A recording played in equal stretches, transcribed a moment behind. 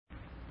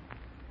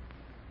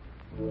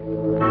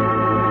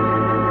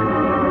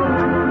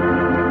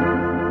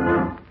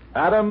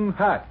Adam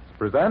Hatch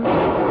presents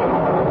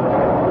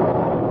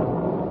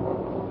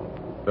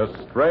The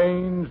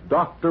Strange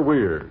Dr.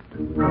 Weird.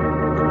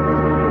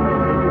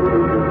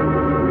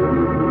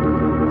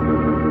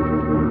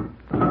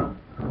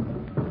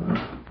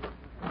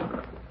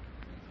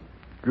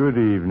 Good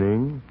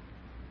evening.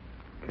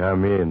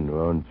 Come in,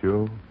 won't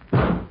you?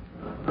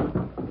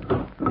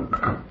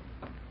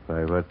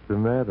 Why, what's the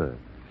matter?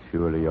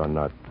 Surely you're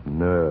not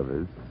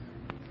nervous.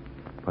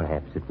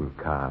 Perhaps it will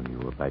calm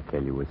you if I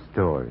tell you a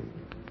story.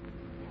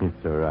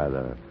 It's a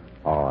rather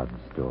odd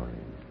story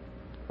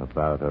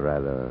about a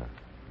rather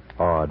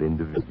odd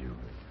individual.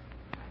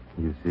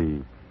 You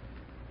see,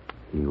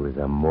 he was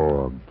a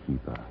morgue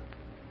keeper.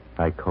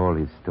 I call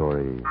his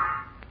story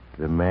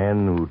The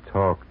Man Who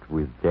Talked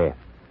with Death.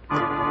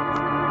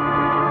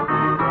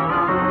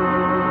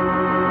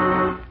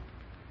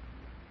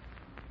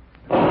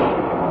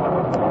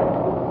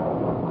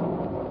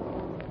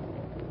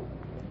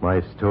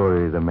 My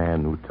story, The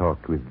Man Who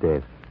Talked with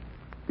Death,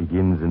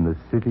 begins in the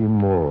city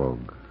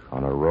morgue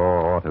on a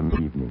raw autumn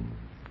evening.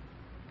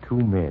 Two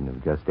men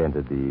have just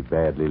entered the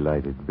badly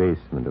lighted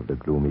basement of the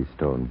gloomy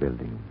stone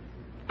building.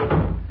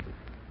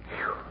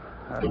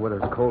 Whether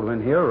it's colder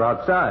in here or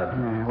outside.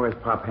 Where's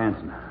Pop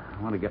Hansen?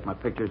 I want to get my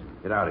pictures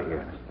and get out of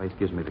here. This place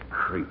gives me the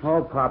creeps.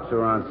 Oh, Pop's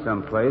around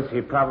someplace.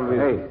 He probably...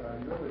 Hey,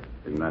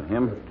 isn't that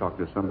him?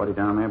 Talking to somebody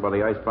down there by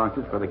the ice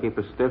boxes where they keep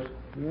his stiffs?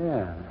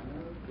 Yeah.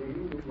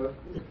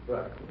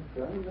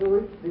 I know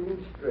it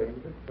seems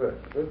strange at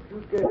first, but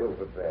you get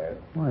over that.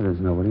 Why, there's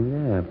nobody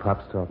there.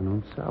 Pop's talking to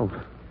himself.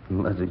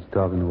 Unless he's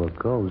talking to a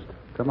ghost.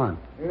 Come on.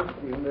 Yes,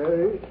 Dean,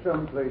 there is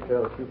someplace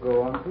else you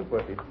go on to,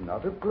 but it's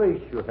not a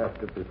place you have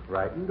to be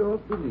frightened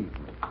of, believe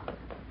me.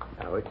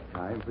 Now it's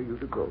time for you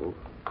to go.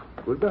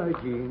 Goodbye,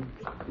 Gene.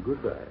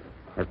 Goodbye.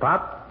 Hey,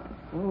 Pop?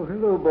 Oh,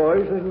 hello,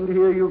 boys. I didn't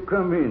hear you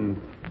come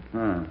in.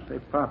 Say,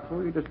 Pop, who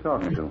were you just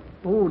talking to?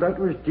 Oh, that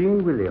was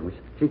Jean Williams.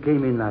 She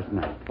came in last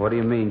night. What do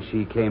you mean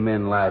she came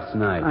in last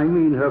night? I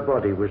mean her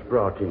body was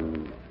brought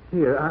in.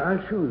 Here,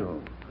 I'll show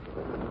you.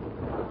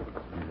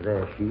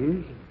 There she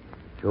is.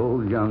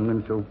 So young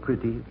and so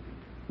pretty.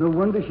 No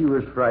wonder she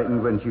was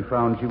frightened when she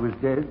found she was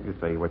dead. You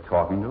say you were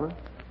talking to her?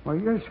 Why,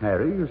 yes,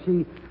 Harry. You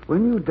see,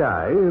 when you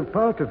die, a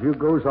part of you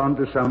goes on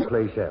to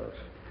someplace else.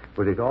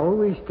 But it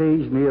always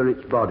stays near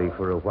its body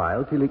for a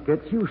while till it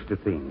gets used to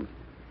things.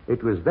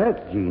 It was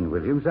that Jean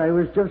Williams I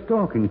was just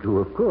talking to,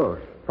 of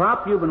course.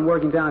 Pop, you've been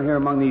working down here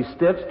among these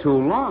stiffs too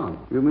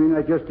long. You mean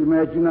I just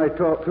imagine I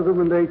talk to them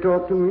and they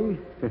talk to me?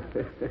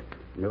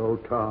 No,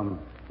 Tom.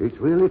 It's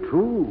really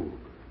true.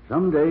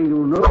 Someday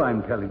you'll know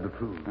I'm telling the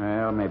truth.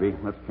 Well, maybe.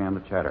 Let's can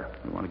the chatter.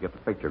 We want to get the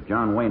picture of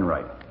John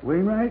Wainwright.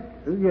 Wainwright?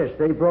 Yes,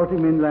 they brought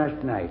him in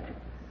last night.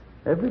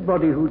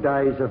 Everybody who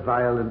dies a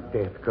violent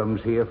death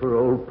comes here for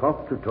old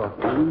Pop to talk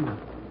to him.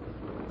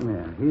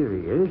 Yeah, here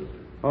he is.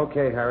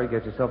 Okay, Harry,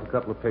 get yourself a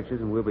couple of pictures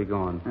and we'll be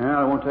gone.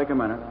 Yeah, it won't take a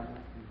minute.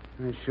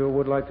 I sure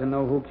would like to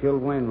know who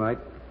killed Wainwright.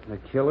 The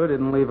killer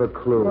didn't leave a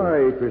clue. Why,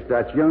 it was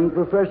that young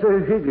Professor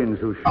Higgins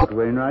who shot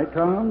Wainwright,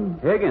 Tom.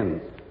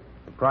 Higgins?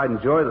 The pride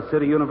and joy of the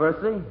City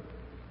University?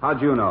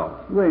 How'd you know?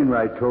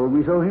 Wainwright told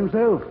me so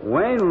himself.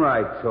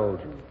 Wainwright told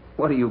you?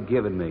 What are you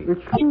giving me?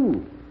 It's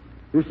true.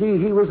 You see,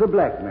 he was a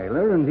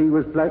blackmailer, and he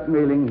was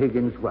blackmailing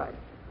Higgins' wife.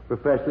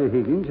 Professor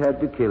Higgins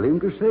had to kill him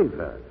to save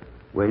her.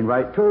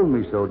 Wainwright told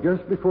me so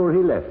just before he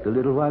left a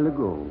little while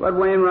ago. But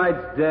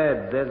Wainwright's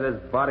dead. There's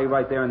his body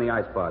right there in the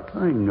icebox.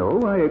 I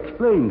know. I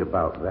explained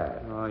about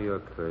that. Oh, you're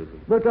crazy.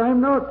 But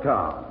I'm not,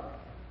 Tom.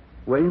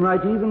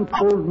 Wainwright even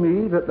told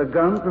me that the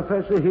gun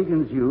Professor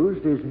Higgins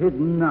used is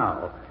hidden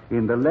now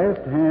in the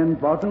left-hand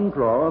bottom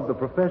drawer of the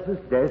professor's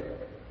desk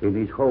in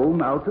his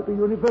home out at the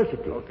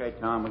university. Okay,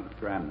 Tom, we can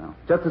scram now.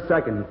 Just a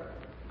second.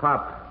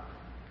 Pop,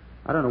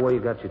 I don't know where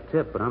you got your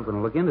tip, but I'm going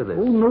to look into this.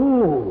 Oh,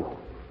 no.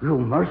 You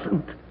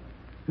mustn't.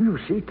 You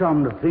see,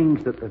 Tom, the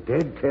things that the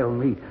dead tell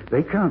me,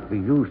 they can't be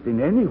used in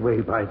any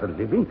way by the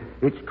living.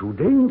 It's too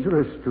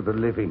dangerous to the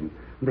living.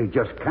 They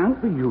just can't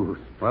be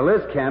used. Well,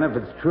 this can if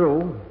it's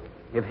true.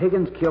 If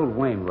Higgins killed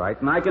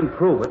Wainwright, and I can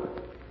prove it,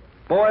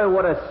 boy,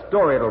 what a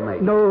story it'll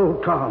make. No,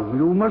 Tom,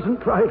 you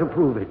mustn't try to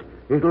prove it.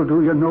 It'll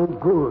do you no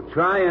good.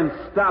 Try and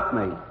stop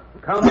me.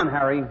 Come on,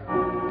 Harry.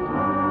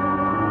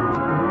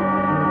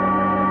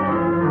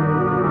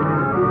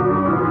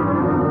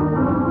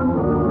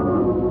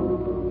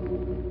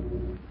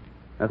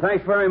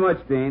 Thanks very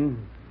much, Dean.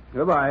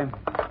 Goodbye.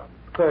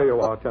 There you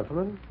are,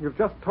 gentlemen. You've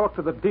just talked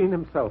to the dean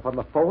himself on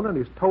the phone, and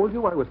he's told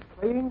you I was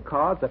playing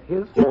cards at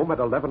his home at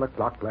 11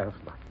 o'clock last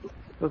night.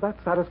 Does that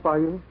satisfy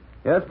you?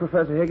 Yes,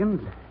 Professor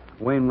Higgins.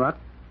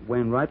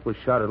 Wainwright was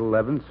shot at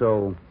 11,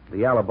 so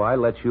the alibi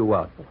lets you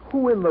out.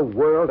 Who in the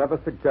world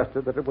ever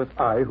suggested that it was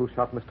I who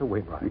shot Mr.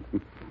 Wainwright?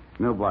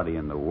 Nobody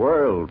in the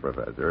world,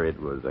 Professor. It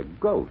was a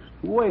ghost.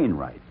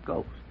 Wainwright's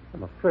ghost.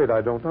 I'm afraid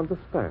I don't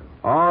understand.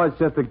 Oh, it's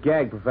just a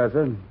gag,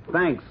 Professor.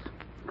 Thanks.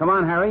 Come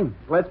on, Harry.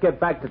 Let's get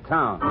back to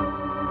town.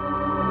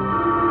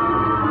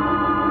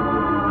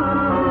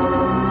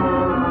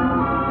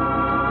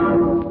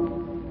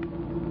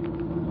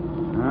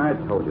 All right,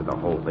 told you the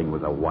whole thing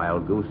was a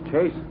wild goose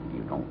chase.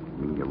 You don't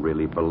mean you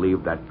really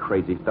believe that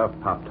crazy stuff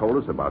Pop told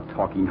us about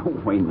talking to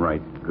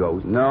Wainwright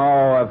ghost?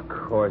 No, of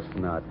course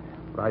not.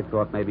 But I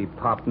thought maybe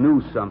Pop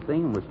knew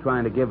something and was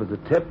trying to give us a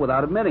tip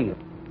without admitting it.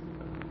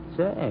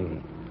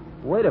 Say,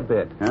 wait a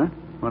bit. Huh?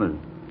 What is it?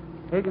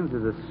 Higgins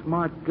is a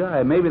smart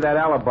guy. Maybe that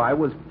alibi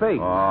was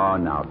fake. Oh,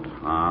 now,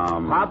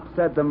 Tom. Pop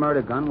said the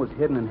murder gun was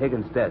hidden in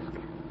Higgins' desk.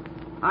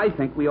 I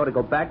think we ought to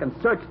go back and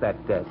search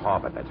that desk. Oh,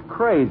 but that's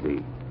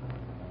crazy.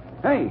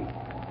 Hey,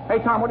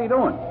 Tom, what are you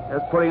doing?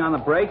 Just putting on the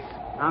brakes.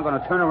 I'm going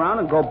to turn around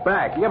and go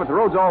back. Yeah, but the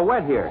road's all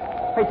wet here.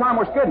 Hey, Tom,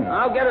 we're skidding.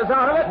 I'll get us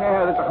out of it.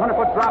 Yeah, there's a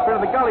 100-foot drop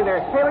into the gully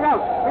there. Hey, look out.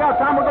 Look out,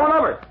 Tom, we're going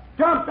over.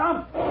 Jump.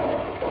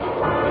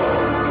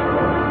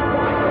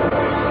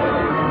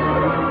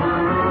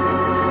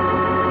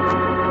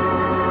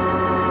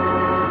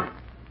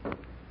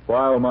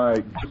 While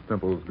my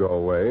dimples go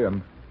away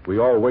and we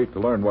all wait to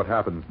learn what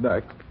happens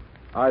next,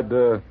 I'd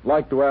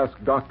like to ask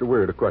Dr.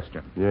 Weird a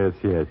question. Yes,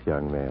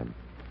 young man.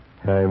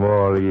 I'm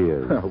all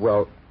ears.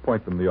 Well,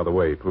 point them the other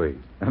way, please,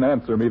 and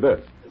answer me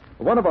this.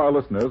 One of our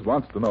listeners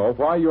wants to know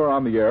why you're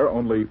on the air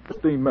only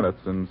 15 minutes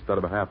instead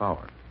of a half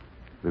hour.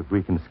 If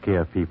we can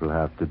scare people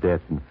half to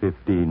death in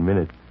 15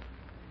 minutes,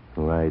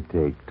 why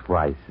take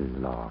twice as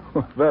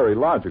long? Very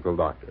logical,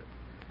 Doctor.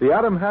 The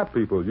Adam Hat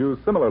people use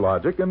similar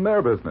logic in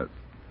their business.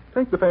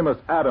 Take the famous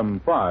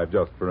Adam 5,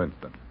 just for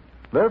instance.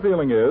 Their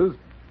feeling is,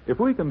 if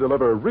we can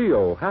deliver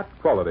real hat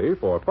quality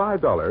for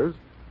 $5,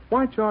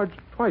 why charge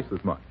twice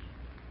as much?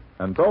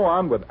 And so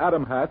on with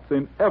Adam hats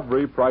in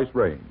every price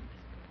range.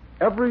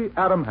 Every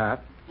Adam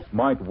hat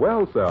might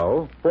well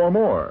sell for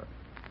more.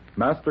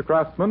 Master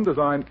craftsmen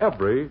design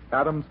every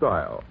Adam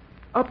style,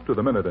 up to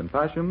the minute in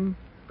fashion,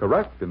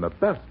 correct in the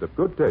best of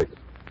good taste.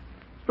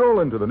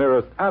 Stroll into the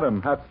nearest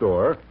Adam hat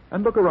store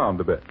and look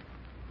around a bit.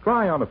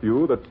 Try on a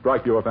few that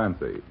strike your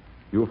fancy.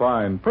 You'll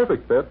find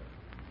perfect fit,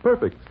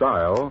 perfect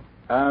style,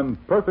 and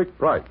perfect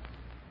price.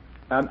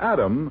 And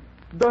Adam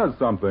does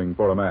something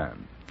for a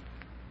man.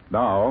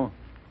 Now,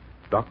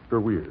 Dr.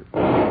 Weird.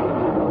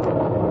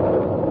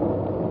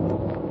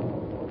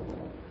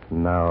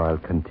 Now I'll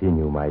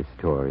continue my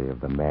story of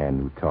the man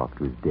who talked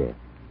to his death.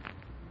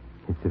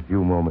 It's a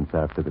few moments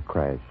after the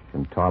crash,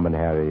 and Tom and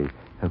Harry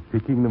are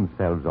picking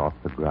themselves off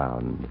the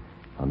ground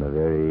on the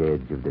very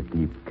edge of the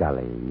deep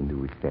gully into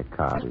which their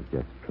car has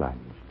just plunged.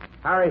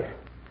 Harry,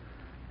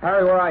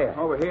 where are you?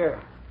 Over here.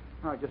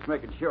 Oh, just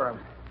making sure I'm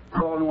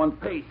all in one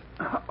piece.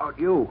 How about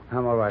you?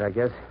 I'm all right, I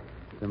guess.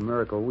 It's a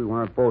miracle we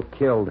weren't both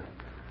killed.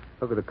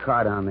 Look at the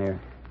car down there.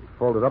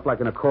 Folded up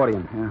like an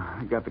accordion. Yeah,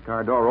 I got the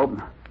car door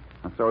open.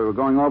 I saw we were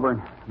going over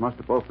and must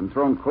have both been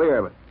thrown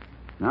clear, but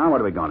now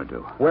what are we going to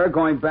do? We're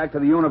going back to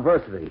the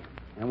university.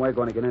 And we're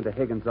going to get into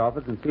Higgins'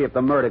 office and see if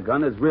the murder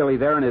gun is really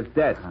there in his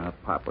desk.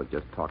 Pop was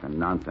just talking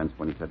nonsense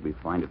when he said we'd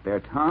find it there,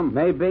 Tom.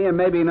 Maybe and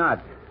maybe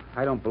not.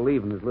 I don't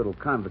believe in his little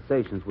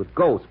conversations with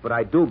ghosts, but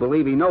I do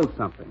believe he knows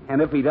something.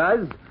 And if he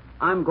does,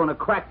 I'm going to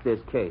crack this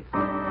case.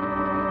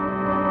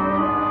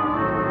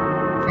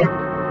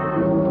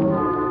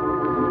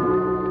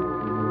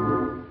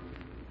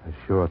 A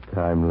short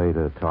time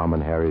later, Tom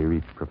and Harry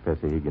reached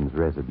Professor Higgins'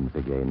 residence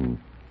again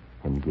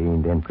and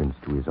gained entrance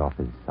to his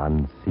office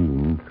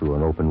unseen through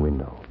an open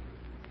window.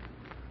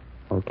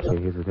 Okay,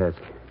 here's the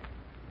desk.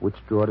 Which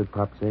drawer did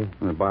Pop say?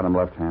 The bottom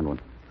left-hand one.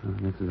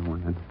 This is the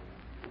one.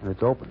 And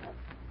it's open.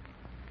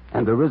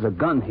 And there is a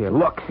gun here.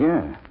 Look.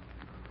 Yeah.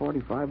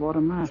 45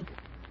 automatic.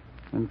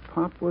 And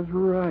Pop was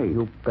right.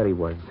 You bet he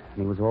was.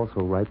 And he was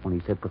also right when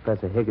he said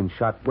Professor Higgins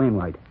shot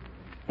Wainwright.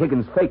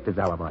 Higgins faked his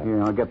alibi.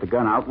 Here, I'll get the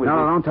gun out. No,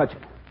 don't touch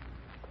it.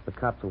 The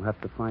cops will have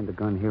to find the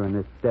gun here in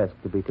this desk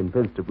to be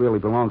convinced it really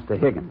belongs to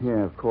Higgins.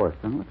 Yeah, of course.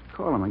 Then let's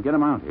call him and get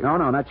him out here. No,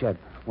 not yet.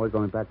 We're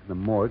going back to the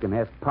morgue and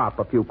ask Pop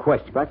a few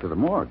questions. Back to the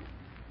morgue?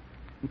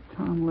 Hey,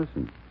 Tom,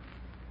 listen.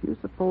 You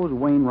suppose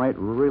Wainwright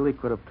really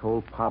could have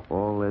told Pop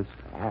all this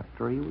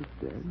after he was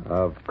dead?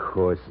 Of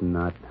course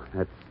not.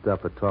 That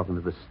stuff of talking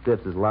to the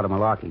stiffs is a lot of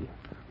malarkey.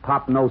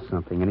 Pop knows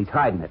something, and he's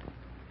hiding it.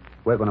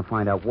 We're going to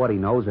find out what he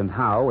knows and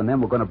how, and then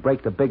we're going to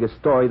break the biggest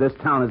story this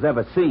town has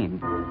ever seen.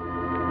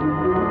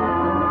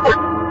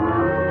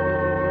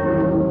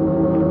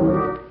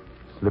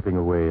 Slipping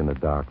away in the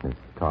darkness,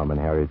 Tom and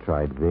Harry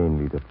tried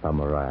vainly to thumb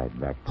a ride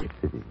back to the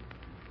city.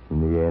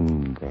 In the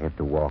end, they had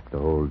to walk the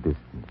whole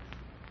distance.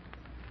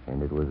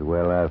 And it was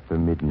well after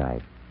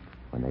midnight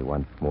when they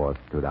once more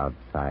stood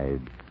outside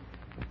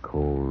the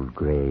cold,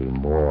 gray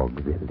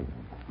morgue building.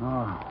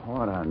 Oh,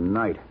 what a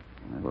night.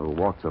 I never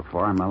walked so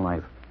far in my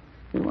life.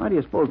 Hey, why do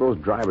you suppose those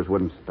drivers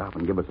wouldn't stop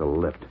and give us a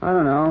lift? I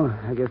don't know.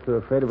 I guess they're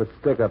afraid of a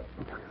stick-up.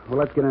 Well,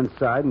 let's get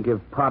inside and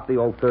give Pop the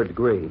old third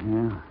degree.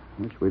 Yeah,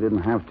 wish we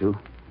didn't have to.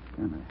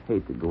 Kind of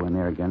hate to go in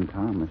there again,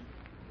 Tom. This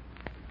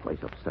place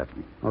upset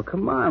me. Well,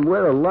 come on.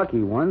 We're the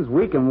lucky ones.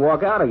 We can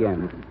walk out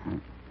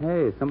again.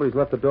 Hey, somebody's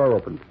left the door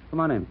open. Come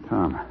on in.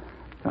 Tom,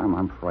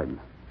 I'm frightened.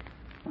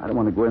 I don't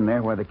want to go in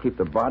there where they keep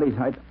the bodies.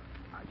 I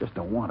just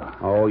don't want to.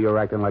 Oh, you're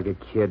acting like a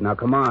kid. Now,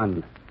 come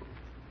on.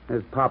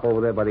 There's Pop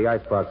over there by the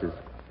ice boxes.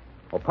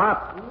 Oh,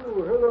 Pop.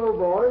 Oh, hello,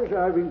 boys.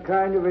 I've been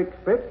kind of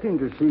expecting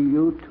to see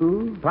you,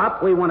 too.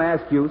 Pop, we want to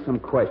ask you some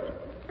questions.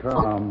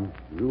 Tom,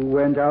 you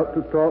went out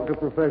to talk to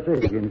Professor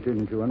Higgins,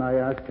 didn't you? And I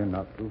asked you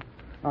not to.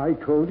 I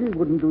told you it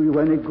wouldn't do you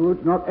any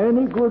good. Not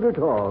any good at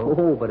all.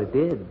 Oh, but it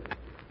did.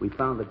 We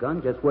found the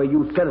gun just where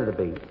you said it'd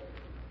be.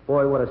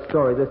 Boy, what a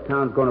story this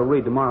town's going to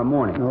read tomorrow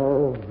morning.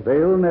 No,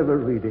 they'll never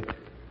read it.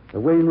 The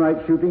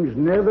Wainwright shooting's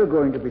never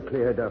going to be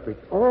cleared up.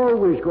 It's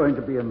always going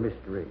to be a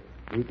mystery.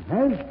 It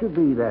has to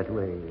be that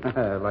way.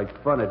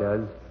 Like fun it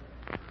does.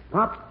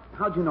 Pop,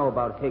 how'd you know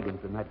about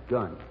Higgins and that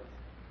gun?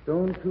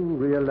 Don't you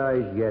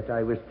realize yet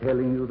I was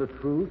telling you the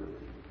truth?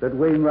 That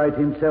Wainwright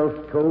himself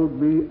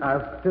told me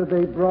after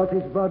they brought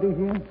his body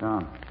here?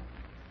 Tom,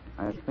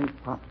 I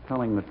think Pop's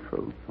telling the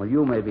truth. Well,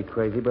 you may be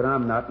crazy, but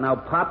I'm not. Now,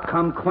 Pop,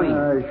 come clean.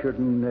 I should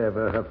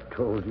never have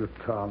told you,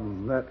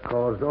 Tom. That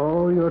caused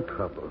all your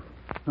trouble.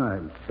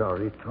 I'm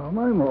sorry, Tom.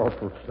 I'm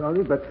awful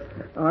sorry, but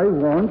I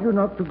warned you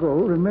not to go,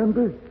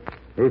 remember?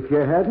 If you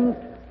hadn't,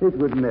 it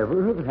would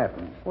never have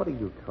happened. What are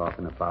you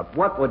talking about?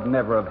 What would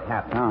never have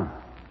happened? Tom,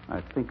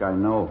 I think I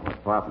know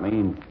what Pop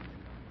means.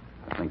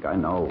 I think I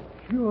know.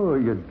 Sure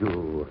you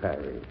do,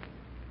 Harry.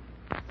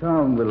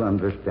 Tom will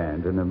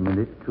understand in a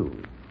minute,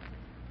 too.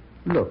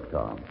 Look,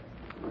 Tom.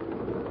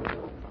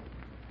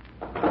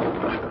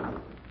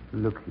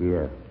 Look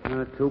here.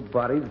 Two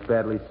bodies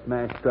badly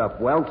smashed up.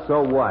 Well,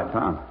 so what?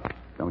 Tom,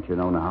 don't you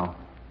know now?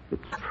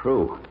 It's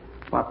true.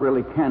 Pop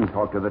really can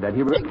talk to the dead.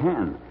 He really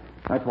can.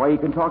 That's why he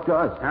can talk to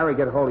us. Harry,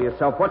 get hold of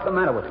yourself. What's the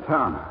matter with you?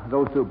 Tom,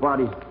 those two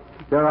bodies,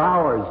 they're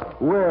ours.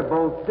 We're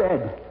both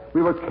dead.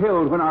 We were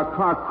killed when our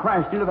car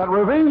crashed into that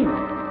ravine.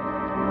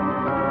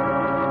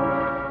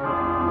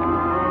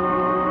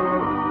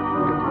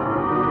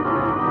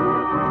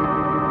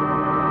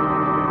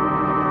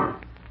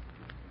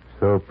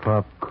 So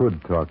Pop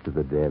could talk to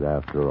the dead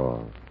after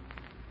all.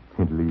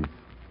 At least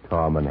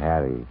Tom and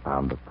Harry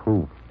found the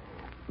proof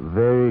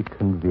very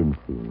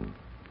convincing.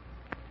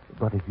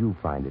 But if you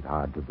find it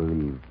hard to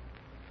believe,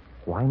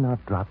 why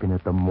not drop in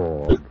at the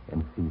morgue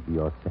and see for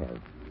yourself?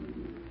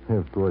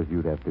 Of course,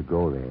 you'd have to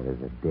go there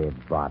as a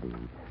dead body.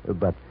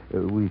 But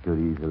we could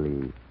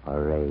easily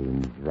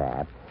arrange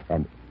that.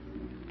 And...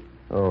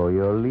 Oh,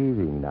 you're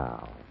leaving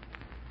now.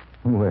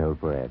 Well,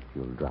 perhaps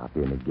you'll drop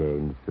in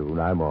again soon.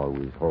 I'm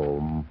always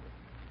home.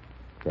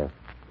 Just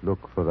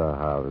look for the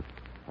house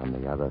on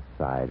the other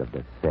side of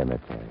the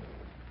cemetery.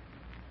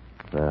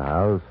 The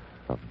house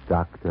of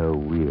Dr.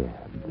 Weird.